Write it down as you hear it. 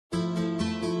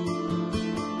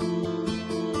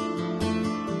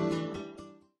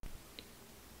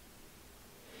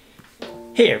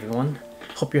Hey everyone,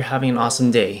 hope you're having an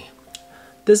awesome day.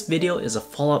 This video is a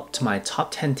follow-up to my top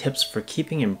 10 tips for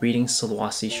keeping and breeding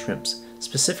Sulawesi shrimps,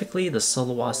 specifically the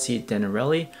Sulawesi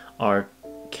denarelli or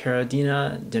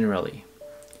Caridina denarelli.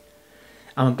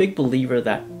 I'm a big believer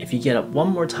that if you get up one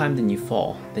more time than you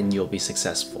fall, then you'll be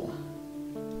successful.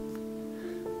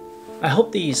 I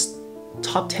hope these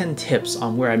top 10 tips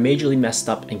on where I majorly messed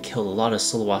up and killed a lot of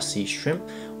Sulawesi shrimp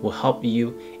will help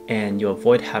you and you'll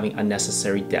avoid having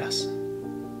unnecessary deaths.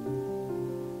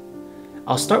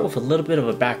 I'll start with a little bit of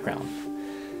a background.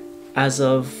 As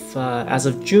of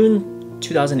June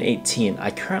 2018, I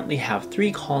currently have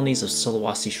 3 colonies of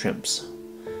Sulawesi shrimps.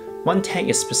 One tank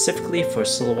is specifically for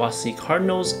Sulawesi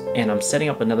cardinals, and I'm setting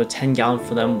up another 10-gallon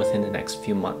for them within the next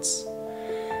few months.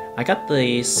 I got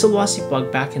the Sulawesi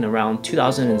bug back in around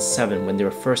 2007 when they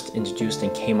were first introduced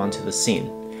and came onto the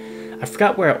scene. I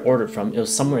forgot where I ordered from, it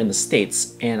was somewhere in the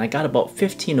States, and I got about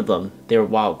 15 of them. They were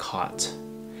wild caught.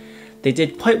 They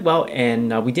did quite well,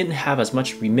 and we didn't have as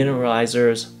much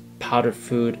remineralizers, powdered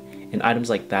food, and items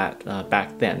like that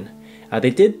back then. They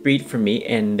did breed for me,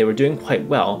 and they were doing quite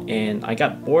well, and I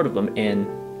got bored of them and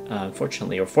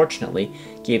fortunately,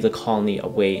 gave the colony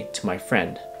away to my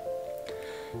friend.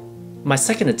 My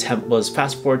second attempt was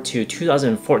fast forward to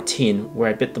 2014,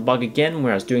 where I bit the bug again,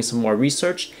 where I was doing some more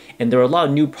research, and there were a lot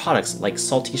of new products like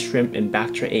salty shrimp and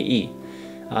Bactria AE.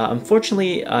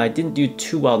 Unfortunately, I didn't do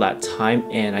too well that time,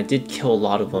 and I did kill a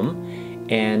lot of them,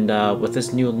 and with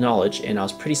this new knowledge, and I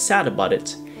was pretty sad about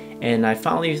it. And I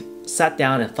finally sat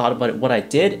down and thought about it, what I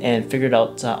did, and figured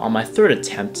out on my third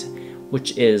attempt,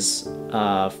 which is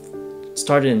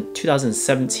started in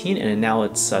 2017, and now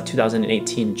it's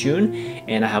 2018 June,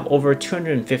 and I have over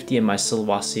 250 in my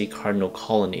Sulawesi cardinal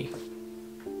colony.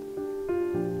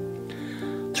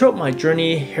 Throughout my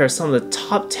journey, here are some of the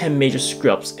top 10 major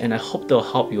screw-ups, and I hope they'll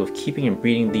help you with keeping and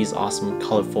breeding these awesome,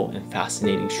 colorful, and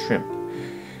fascinating shrimp.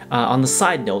 On the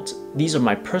side note, these are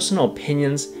my personal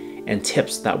opinions and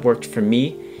tips that worked for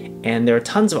me, and there are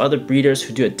tons of other breeders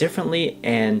who do it differently,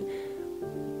 and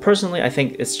personally I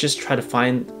think it's just try to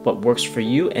find what works for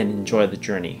you and enjoy the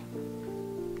journey.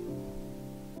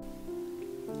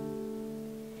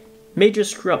 Major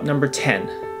screw-up number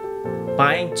 10,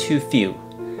 buying too few.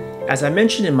 As I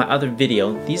mentioned in my other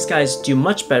video, these guys do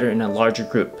much better in a larger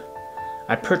group.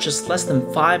 I purchased less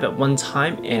than 5 at one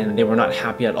time and they were not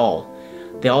happy at all.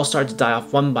 They all started to die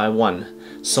off one by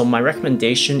one. So my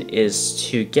recommendation is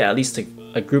to get at least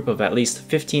a group of at least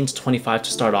 15 to 25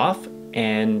 to start off,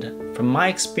 and from my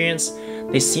experience,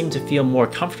 they seem to feel more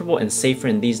comfortable and safer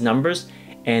in these numbers,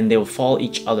 and they will follow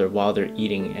each other while they're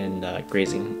eating and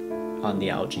grazing on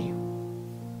the algae.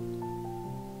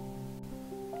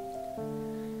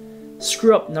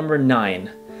 Screw up number 9,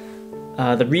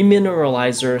 the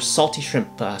remineralizer salty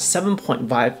shrimp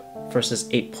 7.5 versus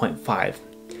 8.5.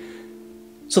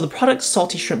 So the product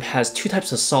salty shrimp has 2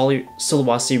 types of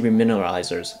Sulawesi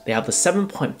remineralizers. They have the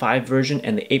 7.5 version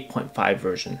and the 8.5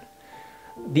 version.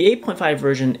 The 8.5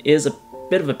 version is a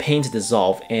bit of a pain to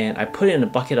dissolve, and I put it in a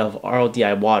bucket of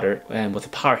RODI water and with a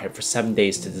power head for 7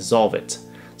 days to dissolve it.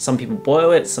 Some people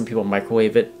boil it, some people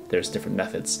microwave it, there's different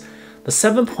methods. The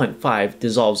 7.5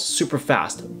 dissolves super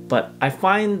fast, but I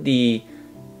find the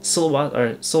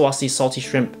Sulawesi salty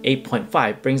shrimp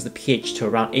 8.5 brings the pH to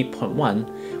around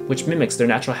 8.1, which mimics their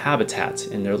natural habitat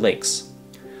in their lakes.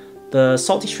 The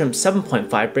salty shrimp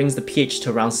 7.5 brings the pH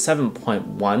to around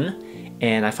 7.1,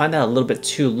 and I find that a little bit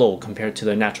too low compared to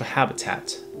their natural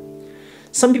habitat.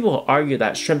 Some people argue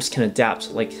that shrimps can adapt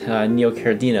like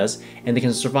neocaridinas, and they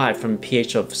can survive from a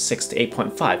pH of 6 to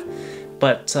 8.5.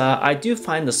 But I do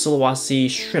find the Sulawesi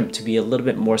shrimp to be a little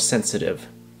bit more sensitive.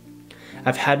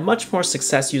 I've had much more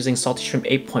success using salty shrimp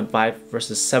 8.5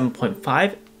 versus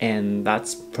 7.5, and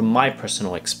that's from my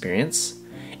personal experience,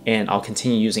 and I'll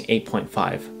continue using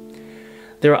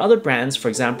 8.5. There are other brands, for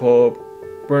example,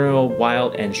 Bruno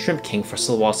Wild and Shrimp King for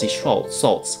Sulawesi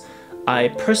salts. I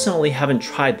personally haven't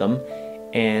tried them,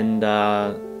 and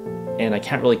I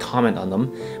can't really comment on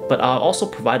them, but I'll also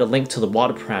provide a link to the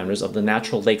water parameters of the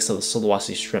natural lakes of the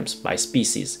Sulawesi shrimps by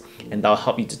species, and that'll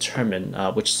help you determine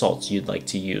which salts you'd like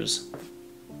to use.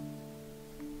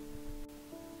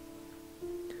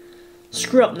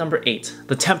 Screw up number 8,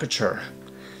 the temperature.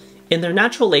 In their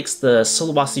natural lakes, the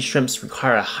Sulawesi shrimps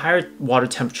require a higher water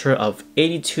temperature of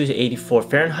 82 to 84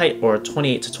 Fahrenheit or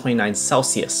 28 to 29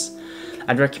 Celsius.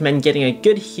 I'd recommend getting a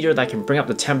good heater that can bring up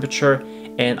the temperature,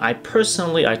 and I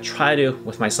try to,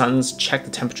 with my sons, check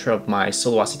the temperature of my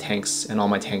Sulawesi tanks and all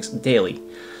my tanks daily.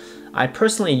 I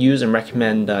personally use and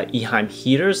recommend Eheim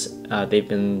heaters. They've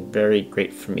been very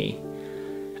great for me.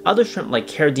 Other shrimp like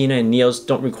Caridina and Neos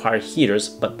don't require heaters,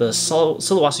 but the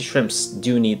Sulawesi shrimps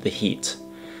do need the heat.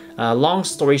 Long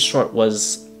story short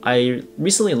was I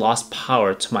recently lost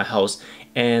power to my house,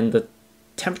 and the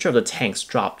temperature of the tanks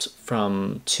dropped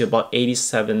to about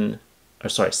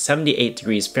 78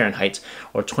 degrees Fahrenheit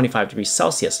or 25 degrees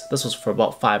Celsius. This was for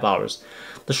about 5 hours.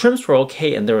 The shrimps were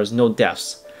okay and there was no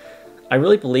deaths. I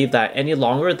really believe that any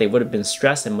longer they would have been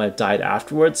stressed and might have died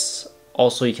afterwards.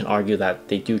 Also, you can argue that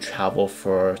they do travel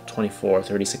for 24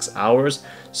 36 hours,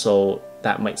 so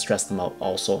that might stress them out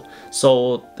also.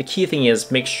 So the key thing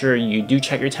is make sure you do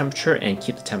check your temperature and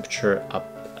keep the temperature up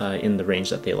in the range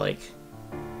that they like.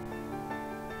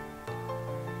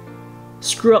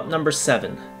 Screw up number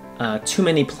 7, too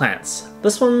many plants.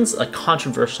 This one's a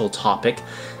controversial topic.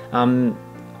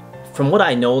 From what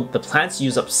I know, the plants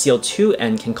use up CO2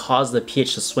 and can cause the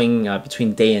pH to swing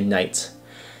between day and night.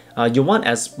 You want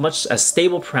as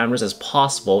stable parameters as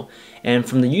possible, and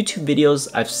from the YouTube videos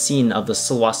I've seen of the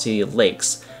Sulawesi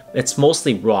lakes, it's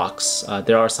mostly rocks.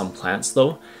 There are some plants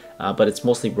though, but it's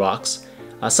mostly rocks.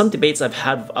 Some debates I've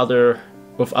had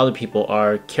with other people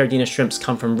are cardinals shrimps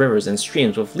come from rivers and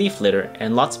streams with leaf litter,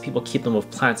 and lots of people keep them with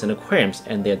plants in aquariums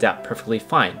and they adapt perfectly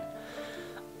fine.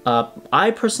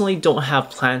 I personally don't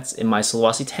have plants in my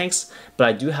Sulawesi tanks, but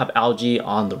I do have algae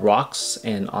on the rocks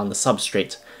and on the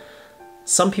substrate.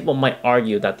 Some people might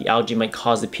argue that the algae might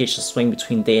cause the pH to swing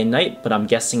between day and night, but I'm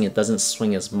guessing it doesn't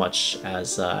swing as much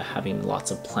as having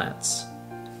lots of plants.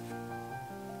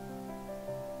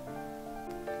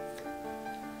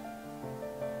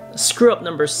 Screw up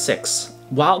number 6,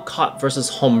 wild caught versus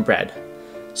homebred.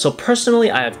 So personally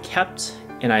I have kept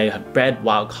and I have bred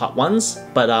wild caught ones,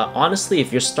 but honestly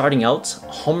if you're starting out,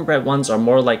 homebred ones are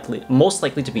most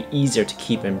likely to be easier to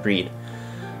keep and breed.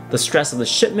 The stress of the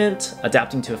shipment,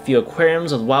 adapting to a few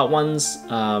aquariums with wild ones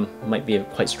might be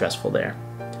quite stressful there.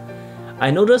 I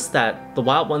noticed that the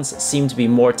wild ones seem to be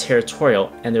more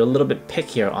territorial and they're a little bit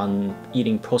pickier on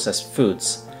eating processed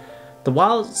foods. The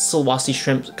wild Sulawesi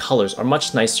shrimp colors are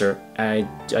much nicer, I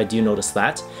do notice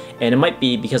that, and it might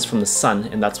be because from the sun,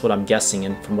 and that's what I'm guessing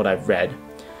and from what I've read.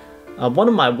 One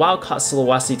of my wild-caught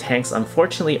Sulawesi tanks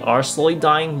unfortunately are slowly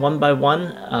dying one by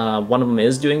one. One of them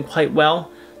is doing quite well,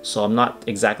 so I'm not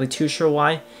exactly too sure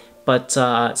why. But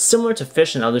similar to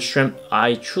fish and other shrimp,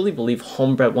 I truly believe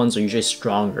homebred ones are usually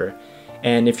stronger.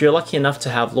 And if you're lucky enough to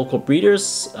have local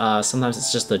breeders, sometimes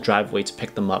it's just the driveway to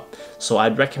pick them up. So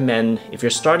I'd recommend, if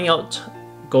you're starting out,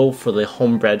 go for the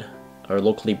homebred or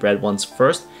locally bred ones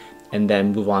first, and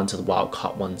then move on to the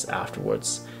wild-caught ones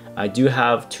afterwards. I do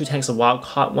have 2 tanks of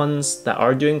wild-caught ones that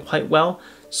are doing quite well,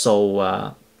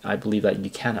 so I believe that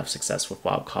you can have success with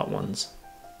wild-caught ones.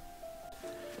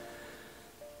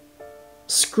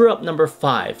 Screw up number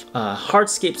 5,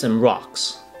 hardscapes and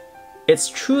rocks. It's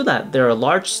true that there are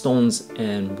large stones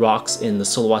and rocks in the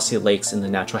Sulawesi lakes in the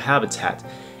natural habitat,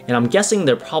 and I'm guessing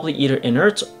they're probably either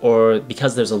inert or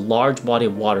because there's a large body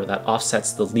of water that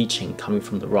offsets the leaching coming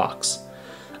from the rocks.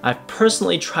 I've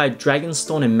personally tried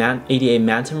dragonstone and 88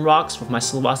 mantan rocks with my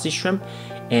Sulawesi shrimp,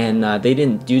 and they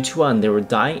didn't do too well and they were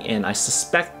dying, and I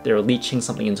suspect they're leaching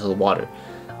something into the water.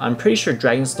 I'm pretty sure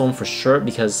dragonstone for sure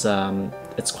because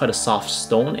it's quite a soft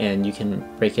stone and you can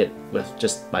break it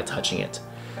just by touching it.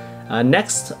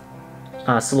 Next,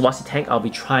 Sulawesi tank, I'll be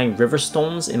trying river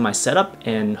stones in my setup,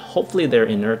 and hopefully they're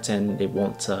inert and they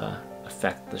won't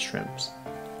affect the shrimps,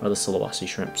 or the Sulawesi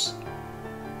shrimps.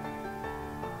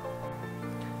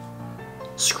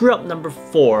 Screw up number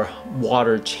 4,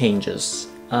 water changes.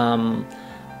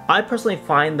 I personally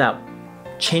find that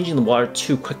changing the water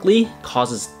too quickly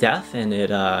causes death, and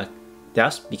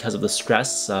deaths because of the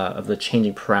stress of the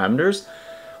changing parameters.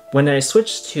 When I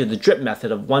switched to the drip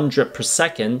method of 1 drip per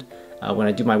second, when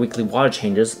I do my weekly water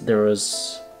changes, there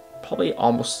was probably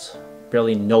almost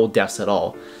barely no deaths at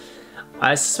all.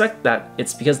 I suspect that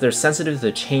it's because they're sensitive to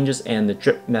the changes and the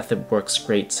drip method works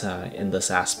great in this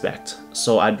aspect.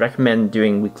 So I'd recommend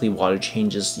doing weekly water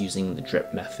changes using the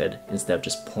drip method instead of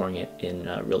just pouring it in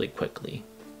really quickly.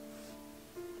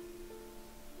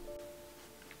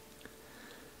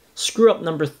 Screw up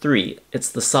number 3, it's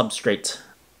the substrate.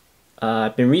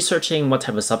 I've been researching what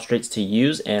type of substrates to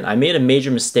use, and I made a major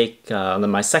mistake on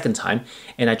my second time,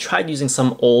 and I tried using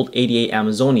some old 88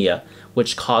 Amazonia,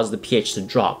 which caused the pH to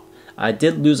drop. I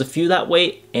did lose a few that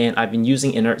way, and I've been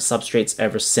using inert substrates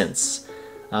ever since.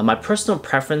 My personal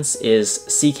preference is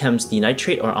Seachem's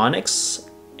denitrate or onyx,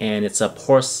 and it's a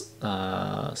porous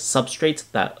substrate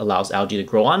that allows algae to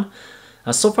grow on.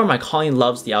 So far my colony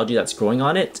loves the algae that's growing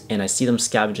on it, and I see them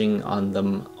scavenging on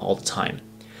them all the time.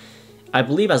 I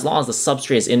believe as long as the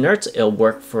substrate is inert, it'll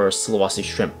work for Sulawesi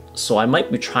shrimp, so I might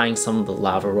be trying some of the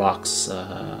lava rocks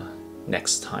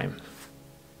next time.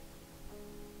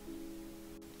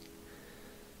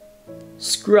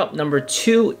 Screw up number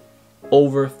 2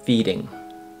 overfeeding.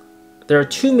 There are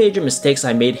two major mistakes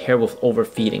I made here with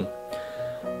overfeeding.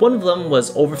 One of them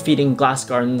was overfeeding glass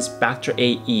gardens Bacter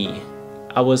AE.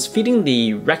 I was feeding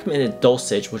the recommended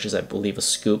dosage, which is I believe a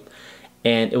scoop,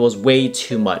 and it was way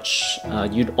too much.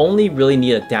 You'd only really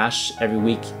need a dash every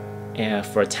week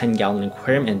for a 10-gallon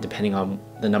aquarium, and depending on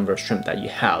the number of shrimp that you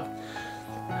have.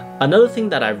 Another thing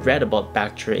that I've read about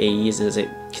Bacter AEs is it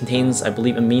contains, I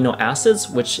believe, amino acids,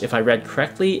 which if I read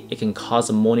correctly, it can cause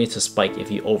ammonia to spike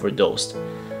if you overdosed.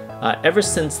 Ever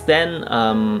since then,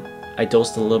 I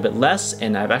dosed a little bit less,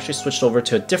 and I've actually switched over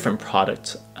to a different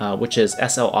product, which is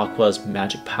SL Aqua's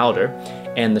Magic Powder,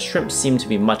 and the shrimp seem to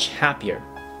be much happier.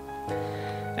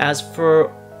 As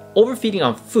for overfeeding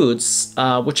on foods,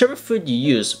 whichever food you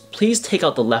use, please take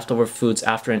out the leftover foods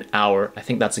after an hour. I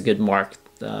think that's a good mark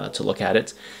to look at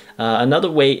it. Another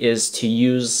way is to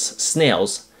use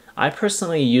snails. I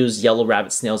personally use yellow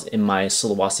rabbit snails in my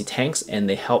Sulawesi tanks, and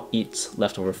they help eat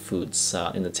leftover foods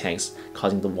in the tanks,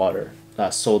 causing the water,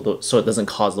 so it doesn't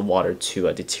cause the water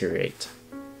to deteriorate.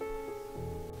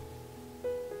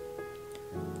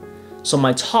 So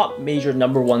my top major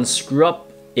 #1 screw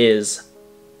up is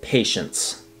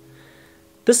patience.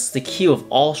 This is the key with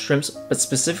all shrimps, but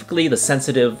specifically the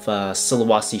sensitive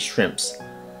Sulawesi shrimps.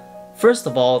 First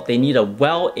of all, they need a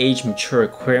well-aged mature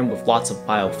aquarium with lots of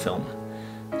biofilm.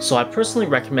 So I personally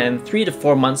recommend 3 to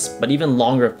 4 months, but even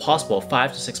longer if possible,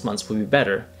 5 to 6 months would be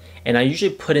better. And I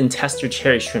usually put in tester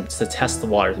cherry shrimps to test the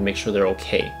water to make sure they're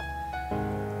okay.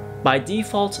 By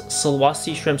default,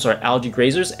 Sulawesi shrimps are algae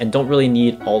grazers and don't really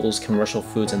need all those commercial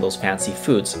foods and those fancy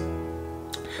foods.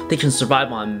 They can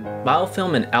survive on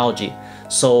biofilm and algae,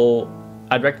 so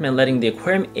I'd recommend letting the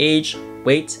aquarium age,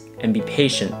 wait, and be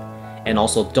patient, and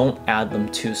also don't add them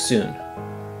too soon.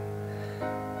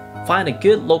 Find a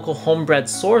good local homebred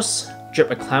source,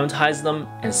 drip acclimatize them,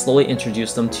 and slowly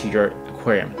introduce them to your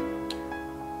aquarium.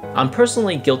 I'm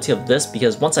personally guilty of this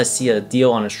because once I see a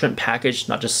deal on a shrimp package,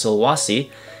 not just Sulawesi,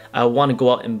 I want to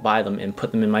go out and buy them and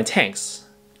put them in my tanks.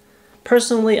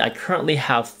 Personally, I currently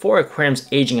have 4 aquariums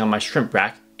aging on my shrimp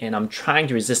rack, and I'm trying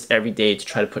to resist every day to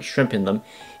try to put shrimp in them,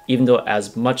 even though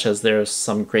as much as there's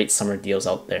some great summer deals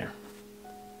out there.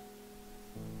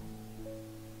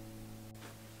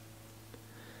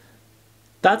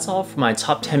 That's all for my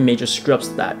top 10 major screw-ups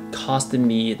that costed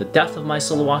me the death of my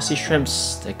Sulawesi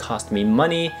shrimps, that cost me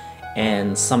money,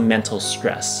 and some mental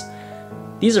stress.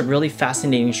 These are really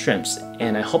fascinating shrimps,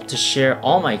 and I hope to share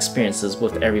all my experiences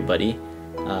with everybody,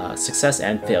 success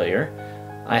and failure.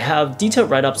 I have detailed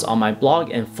write-ups on my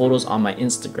blog and photos on my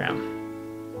Instagram.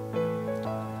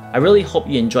 I really hope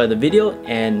you enjoy the video,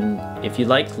 and if you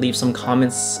like, leave some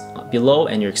comments below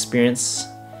and your experience.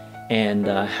 And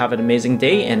have an amazing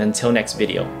day, and until next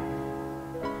video.